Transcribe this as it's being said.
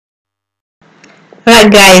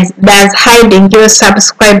Right guys, does hiding your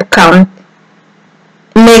subscribe count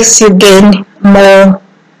makes you gain more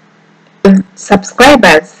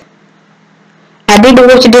subscribers? I did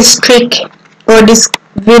watch this trick or this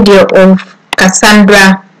video of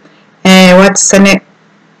Cassandra, what's her name?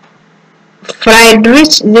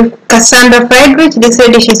 Cassandra Friedrich. This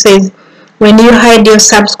lady, she says, when you hide your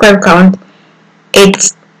subscribe count,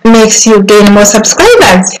 it makes you gain more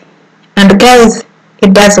subscribers. And guys,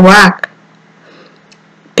 it does work.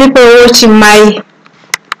 People watching my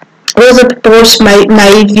people watch my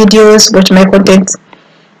videos, watch my content,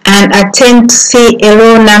 and I tend to see a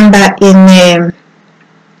low number in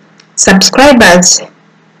subscribers.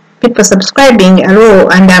 People subscribing a low,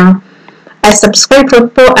 and I subscribe for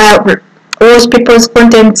people. I watch people's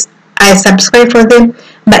content. I subscribe for them.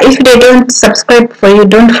 But if they don't subscribe for you,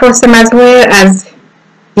 don't force them as well as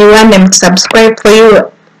you want them to subscribe for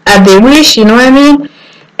you as they wish. You know what I mean?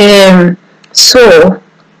 So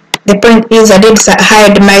the point is, I did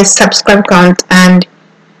hide my subscribe count, and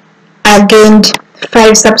I gained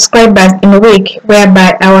 5 subscribers in a week,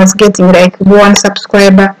 whereby I was getting like 1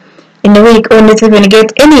 subscriber in a week, only to even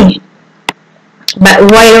get any, but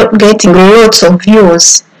while getting lots of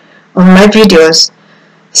views on my videos.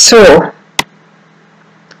 So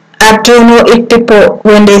I don't know if people,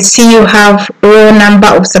 when they see you have low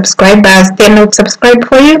number of subscribers, they're not subscribed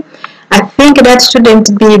for you. I think that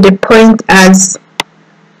shouldn't be the point, as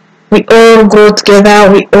we all grow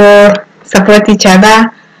together, we all support each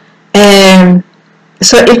other.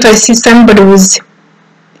 So if I see somebody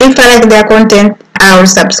if I like their content, I will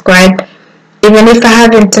subscribe. Even if I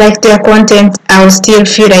haven't liked their content, I will still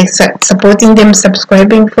feel like supporting them,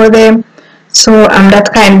 subscribing for them. So I'm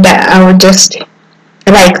that kind that I will just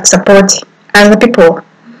like support other people.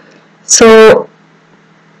 So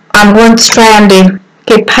I'm going to try and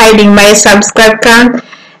keep hiding my subscribe count,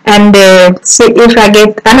 and see if I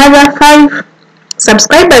get another 5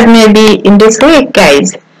 subscribers maybe in this week,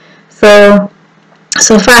 guys. So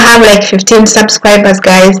far I have like 15 subscribers,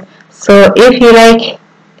 guys. So if you like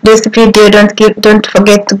this video, don't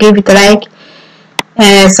forget to give it a like,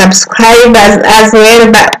 subscribe as well.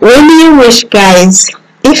 But when you wish, guys,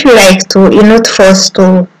 if you like to, you're not forced to,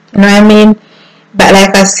 you know what I mean. But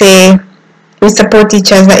like I say, we support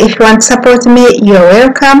each other. If you want to support me, you're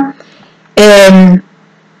welcome.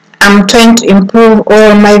 I'm trying to improve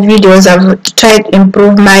all my videos. I've tried to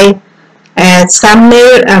improve my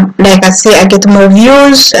thumbnail. Like I say, I get more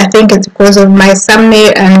views. I think it's because of my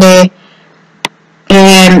thumbnail and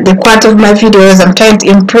the quality of my videos. I'm trying to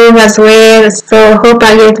improve as well. So hope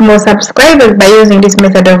I get more subscribers by using this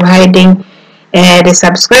method of hiding the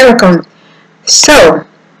subscriber count. So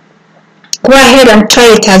go ahead and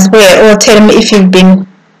try it as well, or tell me if you've been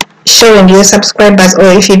showing your subscribers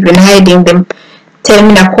or if you've been hiding them. Tell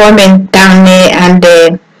me in a comment down there, and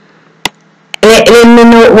let me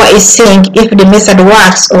know what you're saying, if the method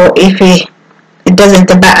works or if it doesn't.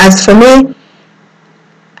 But as for me,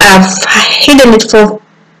 I've hidden it for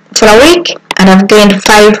a week, and I've gained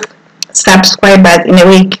 5 subscribers in a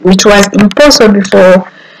week, which was impossible before.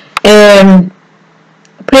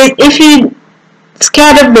 Please, if you're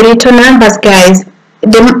scared of the little numbers, guys,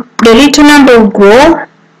 the little number will grow.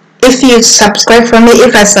 If you subscribe for me,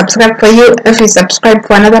 if I subscribe for you, if you subscribe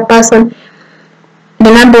for another person,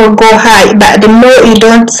 the number will go high. But the more you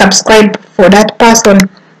don't subscribe for that person,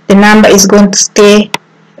 the number is going to stay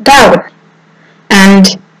down, and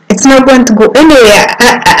it's not going to go anywhere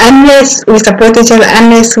unless we support each other,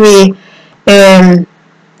 unless we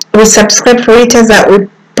subscribe for each other, we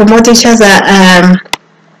promote each other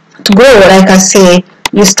to grow. Like I say,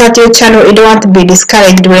 you start your channel, you don't want to be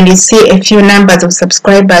discouraged when you see a few numbers of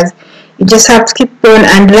subscribers. You just have to keep going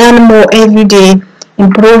and learn more every day,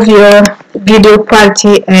 improve your video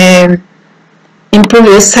quality, improve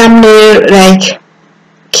your thumbnail, like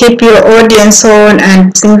keep your audience on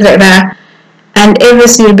and things like that, and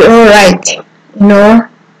everything will be alright. You know,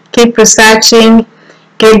 keep researching,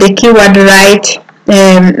 get the keyword right.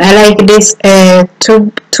 I like this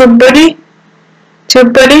TubeBuddy.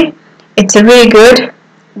 It's really good.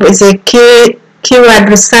 It's a keyword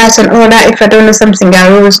research and all that. If I don't know something, I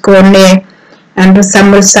always go on there and do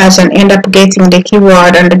some research and end up getting the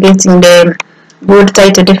keyword and getting the good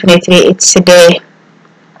title. Definitely, it's the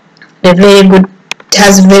very good. It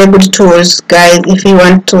has very good tools, guys. If you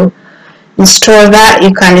want to install that,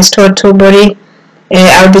 you can install TubeBuddy.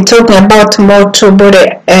 I'll be talking about more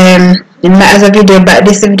TubeBuddy in my other video, but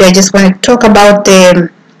this video I just want to talk about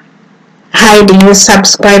hiding your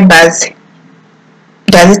subscribers.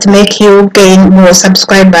 Does it make you gain more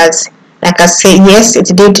subscribers? Like I say, yes, it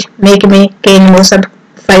did make me gain more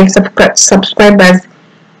 5 subscribers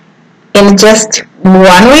in just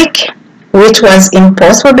 1 week, which was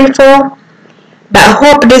impossible before. But I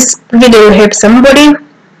hope this video will help somebody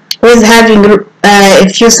who is having a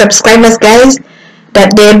few subscribers, guys,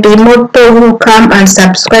 that there will be more people who come and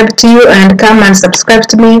subscribe to you and come and subscribe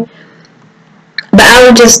to me. But I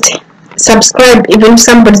will just subscribe even if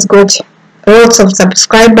somebody's got lots of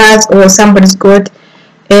subscribers or somebody's got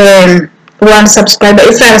 1 subscriber.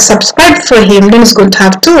 If I subscribe for him, then he's going to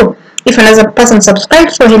have 2. If another person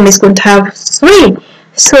subscribes for him, he's going to have 3.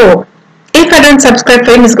 So if I don't subscribe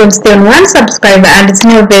for him, he's going to stay on 1 subscriber, and it's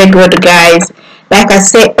not very good, guys. Like I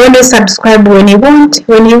say, only subscribe when you want,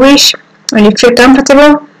 when you wish, when you feel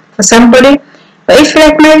comfortable for somebody. But if you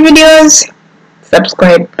like my videos,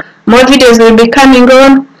 subscribe. More videos will be coming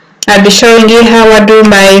on. I'll be showing you how I do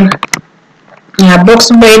my box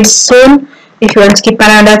braids soon. If you want to keep an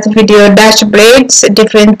eye on that video, dash braids,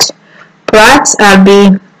 different parts, I'll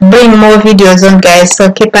be bringing more videos on, guys.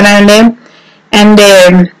 So keep an eye on them, and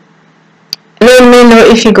let me know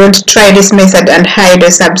if you're going to try this method and hide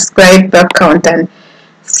your subscriber count and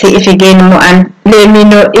see if you gain more, and let me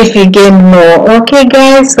know if you gain more. Okay,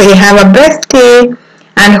 guys, so you have a blessed day,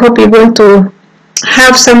 and hope you're going to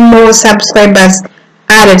have some more subscribers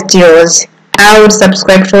added to yours. I will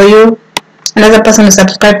subscribe for you, another person will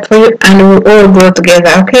subscribe for you, and we'll all grow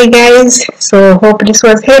together. Okay, guys, so hope this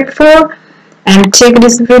was helpful, and check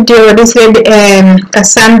this video. This lady,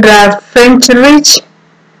 Cassandra French Rich,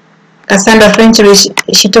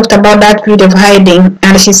 she talked about that video of hiding,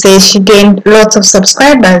 and she says she gained lots of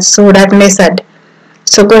subscribers through that method.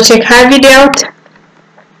 So go check her video out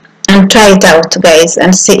and try it out, guys,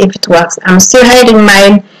 and see if it works. I'm still hiding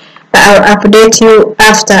mine, but I'll update you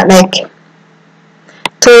after like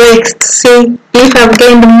 2 weeks to see if I've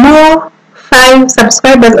gained more 5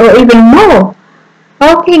 subscribers or even more.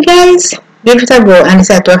 Okay, guys, give it a go and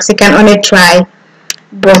see if it works. You can only try,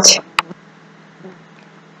 but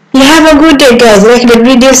you have a good day, guys. Like the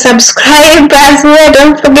video, subscribe as well.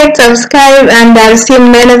 Don't forget to subscribe, and I'll see you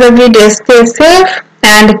in another video. Stay safe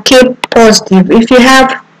and keep positive. If you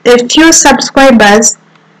have a few subscribers,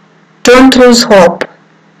 don't lose hope.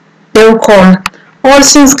 They will come. All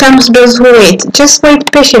things come to those who wait. Just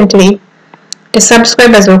wait patiently. The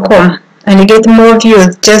subscribers will come, and you get more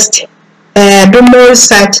views. Just do more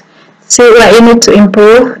research. See where you need to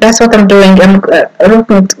improve. That's what I'm doing. I'm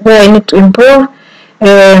looking at where I need to improve.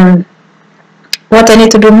 What I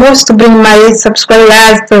need to do most to bring my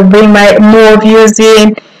subscribers, to bring my more views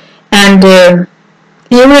in, and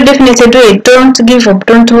you will definitely do it. Don't give up.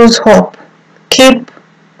 Don't lose hope. Keep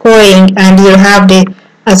going, and you'll have the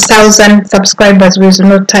 1,000 subscribers with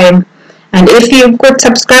no time. And if you've got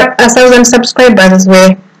 1,000 subscribers as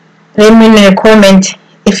well, let me know in a comment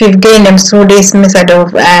if you've gained them through this method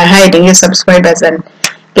of hiding your subscribers and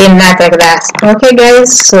gain that like that. Okay,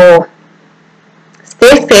 guys, so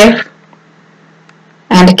stay safe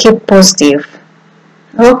and keep positive.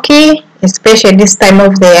 Okay, especially this time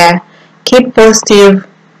of the year, keep positive,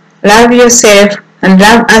 love yourself and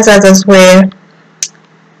love others as well.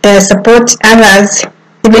 Support others,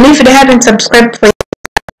 even if they haven't subscribed for you,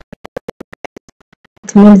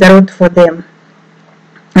 it means a lot for them.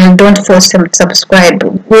 And don't force them to subscribe.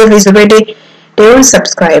 Whoever is ready, they will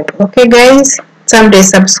subscribe. Okay, guys, someday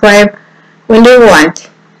subscribe when they want,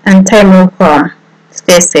 and time will come.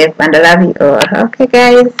 Stay safe, and I love you all. Okay,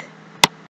 guys.